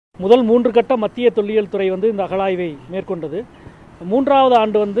முதல் 3 கட்ட மத்திய தொல்லியல் துறை இந்த அகழாய்வை மேற்கொண்டது. 3வது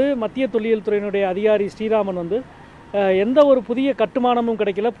ஆண்டு மத்திய தொல்லியல் துறையினுடைய அதிகாரி ஸ்ரீராமன் எந்த ஒரு புதிய கட்டுமானமும்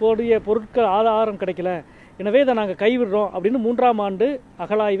கிடைக்கல, புதிய பொருட்கள் ஆதாரம் கிடைக்கல, எனவே இதை நாங்கள் கைவிடுறோம் அப்படின்னு 3ஆம் ஆண்டு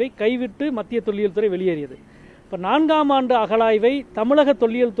அகழாய்வை கைவிட்டு மத்திய தொல்லியல் துறை வெளியேறியது. இப்போ 4ஆம் ஆண்டு அகழாய்வை தமிழக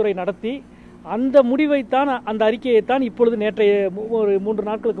தொல்லியல் துறை நடத்தி அந்த முடிவைத்தான், அந்த அறிக்கையைத்தான் இப்பொழுது நேற்றைய ஒரு 3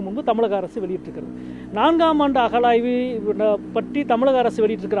 நாட்களுக்கு முன்பு தமிழக அரசு வெளியிட்டிருக்கிறது. 4ஆம் ஆண்டு அகழாய்வு பற்றி தமிழக அரசு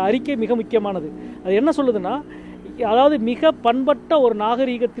வெளியிட்டிருக்கிற அறிக்கை மிக முக்கியமானது. அது என்ன சொல்லுதுன்னா, அதாவது மிக பண்பட்ட ஒரு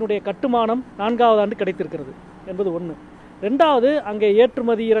நாகரீகத்தினுடைய கட்டுமானம் 4வது ஆண்டு கிடைத்திருக்கிறது என்பது ஒன்று. 2வது, அங்கே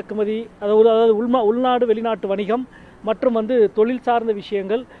ஏற்றுமதி இறக்குமதி, அதாவது உள்நாடு வெளிநாட்டு வணிகம் மற்றும் தொழில் சார்ந்த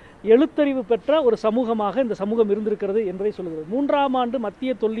விஷயங்கள், எழுத்தறிவு பெற்ற ஒரு சமூகமாக இந்த சமூகம் இருந்திருக்கிறது என்பதை சொல்லுகிறது. 3ஆம் ஆண்டு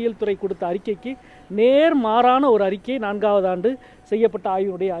மத்திய தொல்லியல் துறை கொடுத்த அறிக்கைக்கு நேர்மாறான ஒரு அறிக்கை 4வது ஆண்டு செய்யப்பட்ட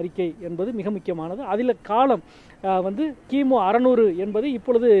ஆய்வினுடைய அறிக்கை என்பது மிக முக்கியமானது. அதில் காலம் கிமு 600 என்பது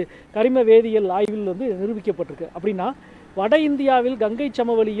இப்பொழுது கரிம வேதியியல் ஆய்வில் நிரூபிக்கப்பட்டிருக்கு. அப்படின்னா வட இந்தியாவில் கங்கை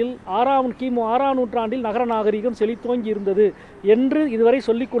சமவெளியில் கிமு 6ஆம் நூற்றாண்டில் நகர நாகரிகம் செழித்தோங்கி இருந்தது என்று இதுவரை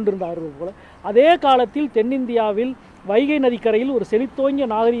சொல்லிக் கொண்டிருந்தார்கள் போல, அதே காலத்தில் தென்னிந்தியாவில் வைகை நதிக்கரையில் ஒரு செழித்தோங்கிய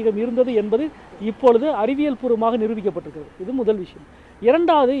நாகரிகம் இருந்தது என்பது இப்பொழுது அறிவியல் பூர்வமாக நிரூபிக்கப்பட்டிருக்கிறது. இது முதல் விஷயம்.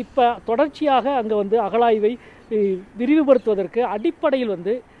 2வது, இப்போ தொடர்ச்சியாக அங்கே அகழாய்வை விரிவுபடுத்துவதற்கு அடிப்படையில்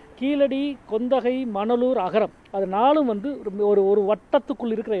கீழடி, கொந்தகை, மணலூர், அகரம், அது 4ம் ஒரு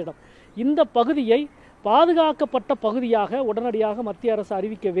வட்டத்துக்குள் இருக்கிற இடம். இந்த பகுதியை பாதுகாக்கப்பட்ட பகுதியாக உடனடியாக மத்திய அரசு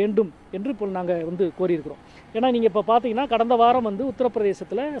அறிவிக்க வேண்டும் என்று இப்போ நாங்கள் கோரியிருக்கிறோம். ஏன்னா நீங்கள் இப்போ பார்த்தீங்கன்னா கடந்த வாரம்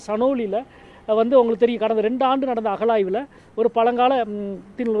உத்தரப்பிரதேசத்தில் சனோலியில் உங்களுக்கு தெரியும், கடந்த 2 ஆண்டு நடந்த அகழாய்வில் ஒரு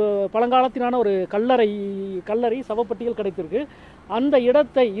பழங்காலத்தினான ஒரு கல்லறை சவப்பட்டியல் கிடைத்திருக்கு. அந்த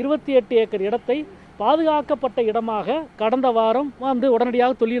இடத்தை 28 ஏக்கர் இடத்தை பாதுகாக்கப்பட்ட இடமாக கடந்த வாரம்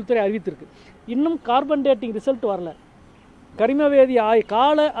உடனடியாக தொல்லியல் துறை அறிவித்திருக்கு. இன்னும் கார்பன் டேட்டிங் ரிசல்ட் வரல. கரிமவேதி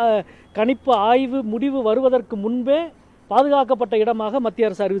கால கணிப்பு ஆய்வு முடிவு வருவதற்கு முன்பே பாதுகாக்கப்பட்ட இடமாக மத்திய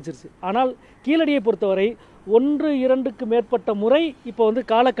அரசு அறிவிச்சிருச்சு. ஆனால் கீழடியை பொறுத்தவரை 1-2க்கு மேற்பட்ட முறை இப்போ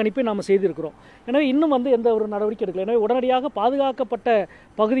காலக்கணிப்பை நாம் செய்திருக்கிறோம். எனவே இன்னும் எந்த ஒரு நடவடிக்கை எடுக்கல. எனவே உடனடியாக பாதுகாக்கப்பட்ட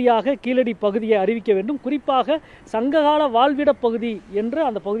பகுதியாக கீழடி பகுதியை அறிவிக்க வேண்டும். குறிப்பாக சங்ககால வாழ்விட பகுதி என்று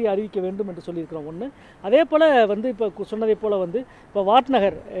அந்த பகுதியை அறிவிக்க வேண்டும் என்று சொல்லியிருக்கிறோம். ஒன்று. அதே போல் இப்போ சொன்னதை போல் இப்போ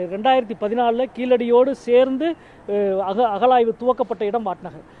வாட்நகர் 2014 கீழடியோடு சேர்ந்து அகழாய்வு துவக்கப்பட்ட இடம்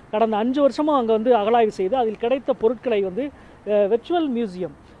வாட்நகர். கடந்த 5 வருஷமும் அங்கே அகழாய்வு செய்து அதில் கிடைத்த பொருட்களை வெர்ச்சுவல்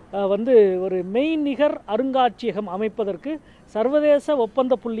மியூசியம் ஒரு மெய்நிகர் அருங்காட்சியகம் அமைப்பதற்கு சர்வதேச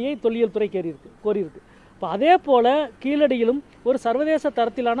ஒப்பந்த புள்ளியை தொல்லியல் துறை கோரியிருக்கு. இப்போ அதே போல் கீழடியிலும் ஒரு சர்வதேச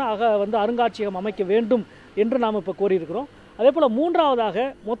தரத்திலான அருங்காட்சியகம் அமைக்க வேண்டும் என்று நாம் இப்போ கோரியிருக்கிறோம். அதே போல்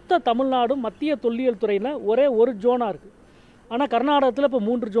 3ஆவதாக மொத்த தமிழ்நாடும் மத்திய தொல்லியல் துறையில் ஒரே ஒரு ஜோனாக இருக்குது. ஆனால் கர்நாடகத்தில் இப்போ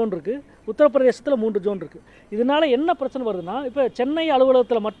 3 ஜோன் இருக்குது, உத்தரப்பிரதேசத்தில் 3 ஜோன் இருக்குது. இதனால் என்ன பிரச்சனை வருதுன்னா, இப்போ சென்னை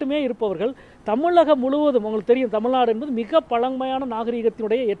அலுவலகத்தில் மட்டுமே இருப்பவர்கள் தமிழகம் முழுவதும், உங்களுக்கு தெரியும் தமிழ்நாடு என்பது மிக பழமையான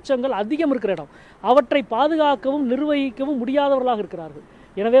நாகரிகத்தினுடைய எச்சங்கள் அதிகம் இருக்கிற இடம், அவற்றை பாதுகாக்கவும் நிர்வகிக்கவும் முடியாதவர்களாக இருக்கிறார்கள்.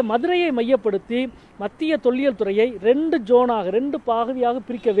 எனவே மதுரையை மையப்படுத்தி மத்திய தொல்லியல் துறையை 2 ஜோனாக 2 பகுதியாக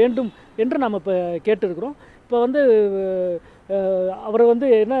பிரிக்க வேண்டும் என்று நாம் இப்போ கேட்டிருக்கிறோம். இப்போ அவர்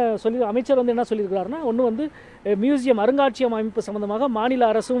என்ன அமைச்சர் என்ன சொல்லியிருக்கிறாருன்னா, ஒன்று மியூசியம் அருங்காட்சியகம் அமைப்பு சம்பந்தமாக மாநில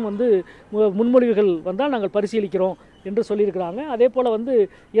அரசும் முன்மொழிவுகள் வந்தால் நாங்கள் பரிசீலிக்கிறோம் என்று சொல்லியிருக்கிறாங்க. அதே போல்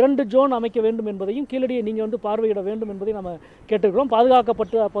 2 ஜோன் அமைக்க வேண்டும் என்பதையும் கீழடியை நீங்கள் பார்வையிட வேண்டும் என்பதை நம்ம கேட்டிருக்கிறோம்.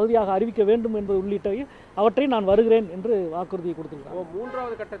 பாதுகாக்கப்பட்ட பகுதியாக அறிவிக்க வேண்டும் என்பது உள்ளிட்டவை அவற்றை நான் வருகிறேன் என்று வாக்குறுதியை கொடுத்துருக்காங்க.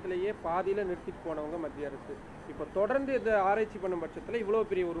 3வது கட்டத்திலேயே பாதியில் நிறுத்திட்டு போனவங்க மத்திய அரசு இப்போ தொடர்ந்து இந்த ஆராய்ச்சி பண்ணும் பட்சத்தில் இவ்வளோ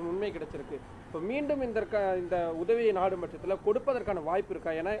பெரிய ஒரு உண்மை கிடைச்சிருக்கு. இப்போ மீண்டும் இந்த உதவியை நாடும் பட்சத்தில் கொடுப்பதற்கான வாய்ப்பு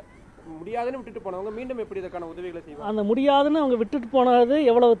இருக்கா? ஏன்னா முடியாதுன்னு விட்டுட்டு போனவங்க மீண்டும் எப்படி இதற்கான உதவிகளை செய்வாங்க? அந்த முடியாதுன்னு அவங்க விட்டுட்டு போனது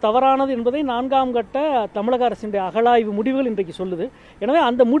எவ்வளவு தவறானது என்பதை 4ஆம் கட்ட தமிழக அரசினுடைய அகழாய்வு முடிவுகள் இன்றைக்கு சொல்லுது. எனவே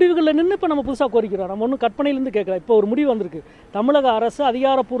அந்த முடிவுகளில் நின்று இப்போ நம்ம புதுசாக கோரிக்கிறோம். நம்ம ஒன்றும் கற்பனையிலிருந்து கேட்கல. இப்போ ஒரு முடிவு வந்திருக்கு. தமிழக அரசு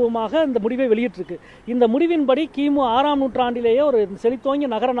அதிகாரப்பூர்வமாக இந்த முடிவை வெளியிட்டிருக்கு. இந்த முடிவின்படி கிமு 6ஆம் நூற்றாண்டிலேயே ஒரு செழித்தோங்கிய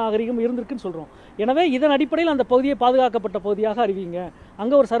நகர நாகரிகம் இருந்திருக்குன்னு சொல்கிறோம். எனவே இதன் அடிப்படையில் அந்த பகுதியை பாதுகாக்கப்பட்ட பகுதியாக அறிவிங்க,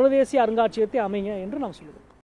 அங்கே ஒரு சர்வதேசிய அருங்காட்சியகத்தை அமைங்க என்று நாம் சொல்லுவோம்.